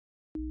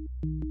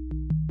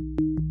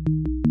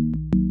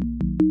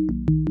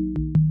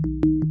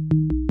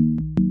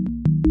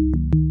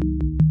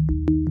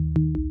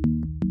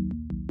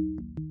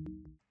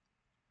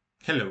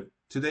Hello,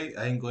 today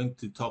I'm going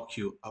to talk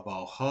to you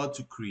about how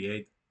to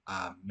create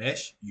a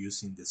mesh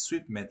using the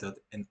sweep method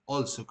and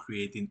also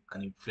creating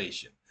an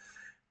inflation.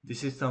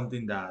 This is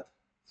something that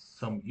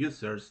some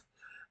users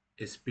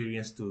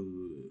experience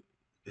to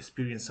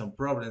experience some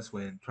problems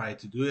when try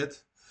to do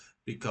it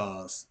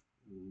because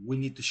we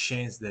need to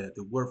change the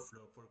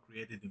workflow for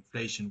creating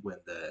inflation when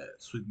the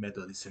sweep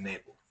method is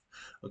enabled.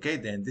 Okay,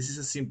 then this is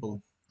a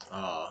simple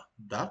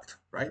duct,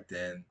 right?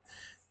 Then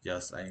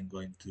just I'm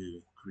going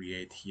to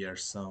create here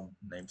some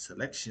name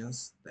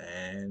selections.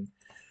 Then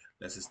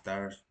let's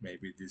start.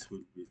 Maybe this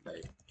will be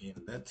like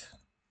inlet,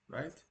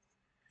 right?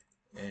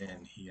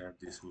 And here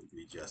this will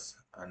be just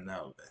an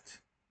outlet,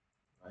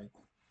 right?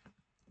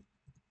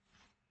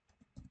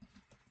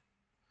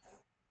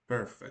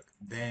 Perfect.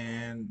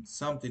 Then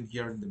something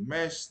here in the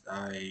mesh.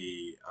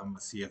 I am a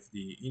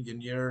CFD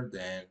engineer.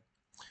 Then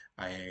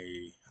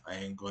I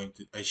am going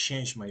to I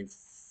change my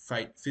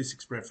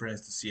physics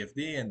preference to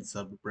CFD and the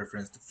solver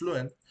preference to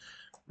Fluent,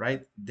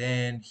 right?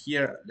 Then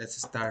here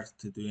let's start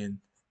to doing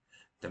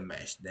the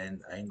mesh.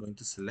 Then I'm going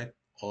to select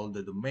all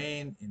the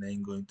domain and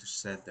I'm going to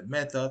set the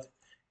method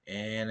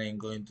and I'm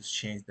going to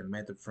change the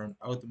method from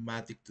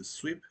automatic to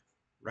sweep,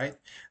 right?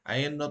 I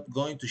am not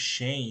going to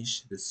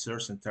change the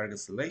source and target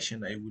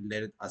selection. I will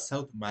let it as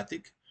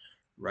automatic,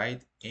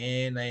 right?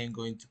 And I am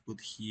going to put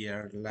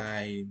here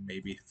like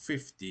maybe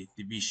 50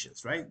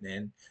 divisions, right?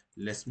 Then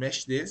let's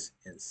mesh this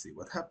and see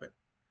what happened,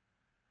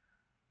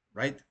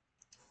 right?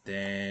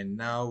 Then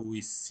now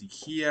we see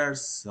here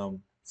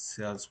some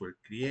cells were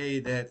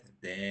created.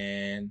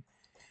 Then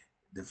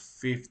the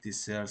 50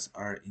 cells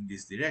are in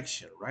this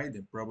direction, right?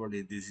 And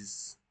probably this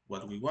is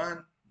what we want.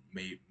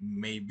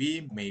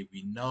 Maybe,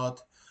 maybe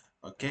not.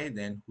 Okay,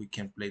 then we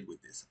can play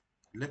with this.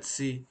 Let's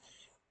see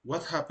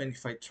what happens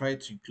if I try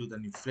to include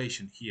an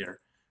inflation here.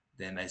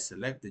 Then I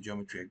select the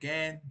geometry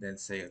again, then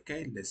say,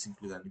 okay, let's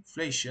include an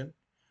inflation,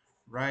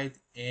 right?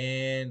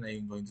 And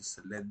I'm going to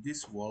select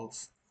these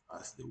walls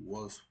as the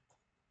walls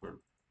for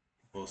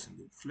proposing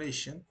the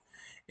inflation.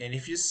 And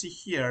if you see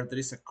here, there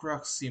is a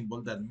cross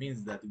symbol that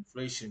means that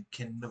inflation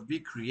cannot be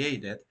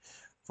created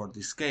for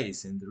this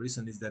case. And the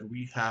reason is that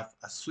we have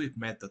a sweep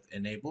method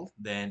enabled.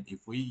 Then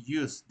if we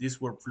use this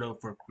workflow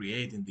for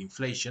creating the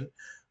inflation,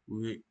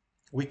 we,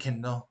 we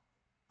cannot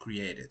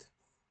create it,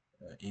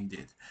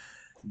 indeed.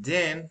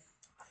 Then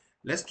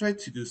let's try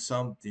to do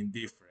something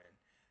different.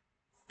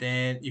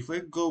 Then if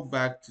we go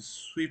back to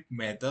sweep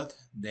method,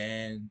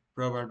 then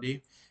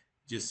probably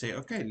just say,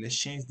 okay, let's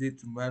change it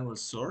to manual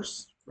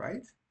source,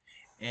 right?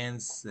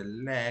 And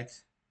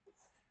select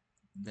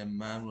the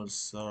manual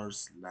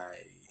source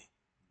like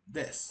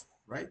this,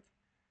 right?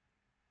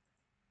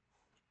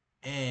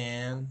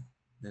 And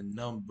the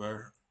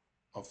number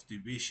of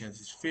divisions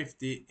is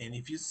 50. And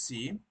if you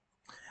see,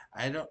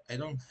 I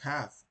don't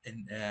have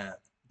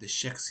the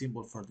check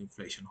symbol for the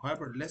inflation.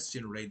 However, let's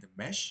generate the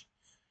mesh,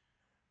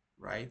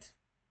 right?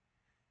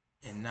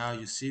 And now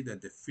you see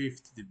that the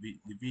 50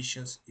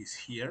 divisions is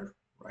here,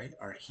 right?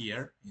 Are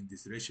here in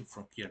this direction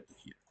from here to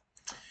here.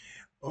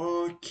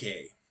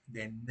 Okay,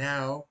 then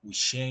now we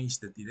change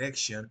the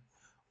direction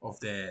of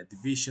the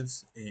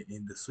divisions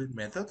in the sweep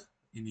method.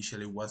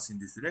 Initially was in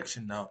this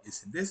direction, now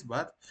it's in this,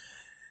 but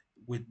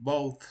with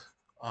both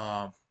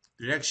uh,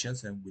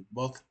 directions and with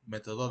both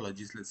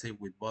methodologies, let's say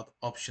with both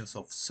options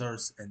of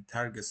source and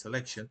target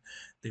selection,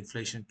 the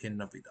inflation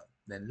cannot be done.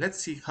 Then let's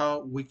see how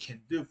we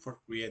can do for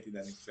creating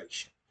an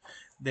inflation.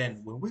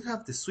 Then when we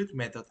have the sweep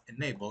method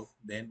enabled,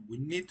 then we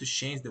need to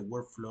change the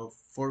workflow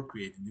for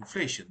creating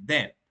inflation.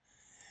 Then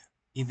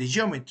in the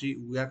geometry,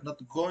 we are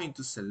not going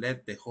to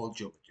select the whole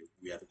geometry.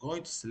 We are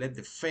going to select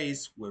the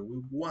face where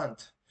we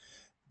want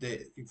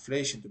the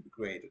inflation to be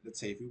created. Let's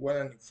say if we want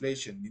an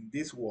inflation in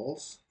these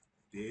walls,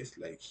 this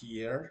like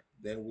here,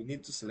 then we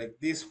need to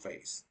select this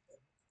face.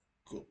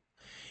 Cool.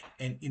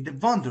 And in the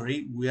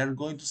boundary, we are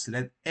going to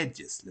select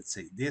edges. Let's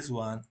say this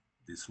one,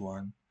 this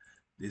one,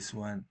 this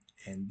one,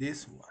 and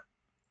this one.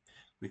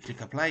 We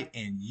click apply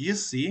and you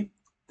see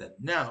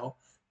that now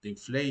the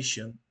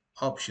inflation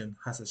option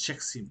has a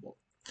check symbol.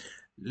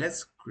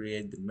 Let's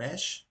create the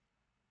mesh.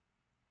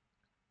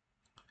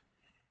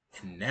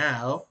 And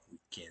now we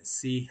can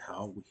see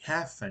how we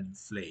have an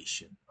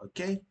inflation,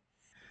 okay?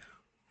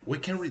 We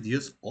can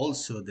reduce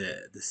also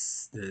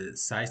the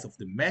size of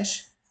the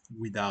mesh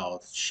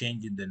without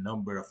changing the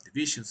number of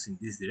divisions in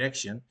this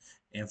direction.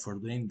 And for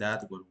doing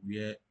that, what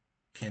we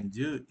can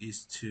do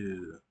is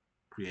to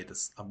create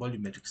a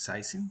volumetric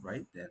sizing,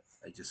 right? Then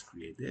I just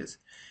create this.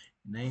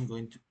 And I'm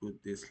going to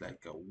put this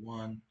like a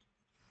 1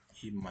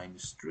 e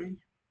minus 3.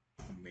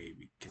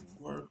 Maybe it can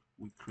work.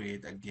 We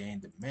create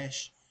again the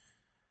mesh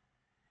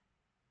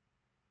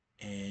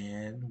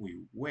and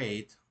we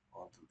wait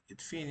until it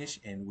finish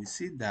and we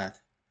see that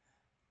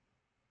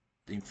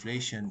the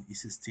inflation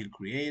is still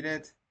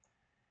created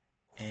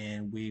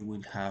and we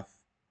will have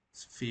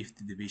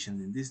 50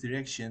 divisions in this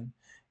direction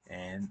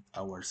and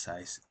our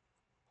size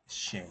is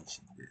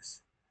changing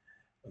this.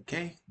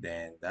 Okay,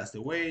 then that's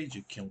the way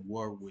you can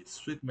work with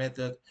sweep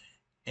method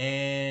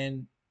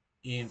and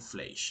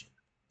inflation.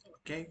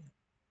 Okay,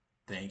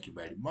 thank you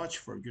very much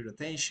for your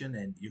attention,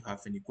 and if you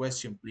have any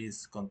question,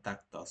 please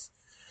contact us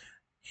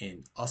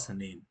in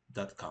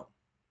awesomein.com.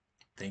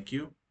 Thank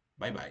you.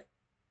 Bye bye.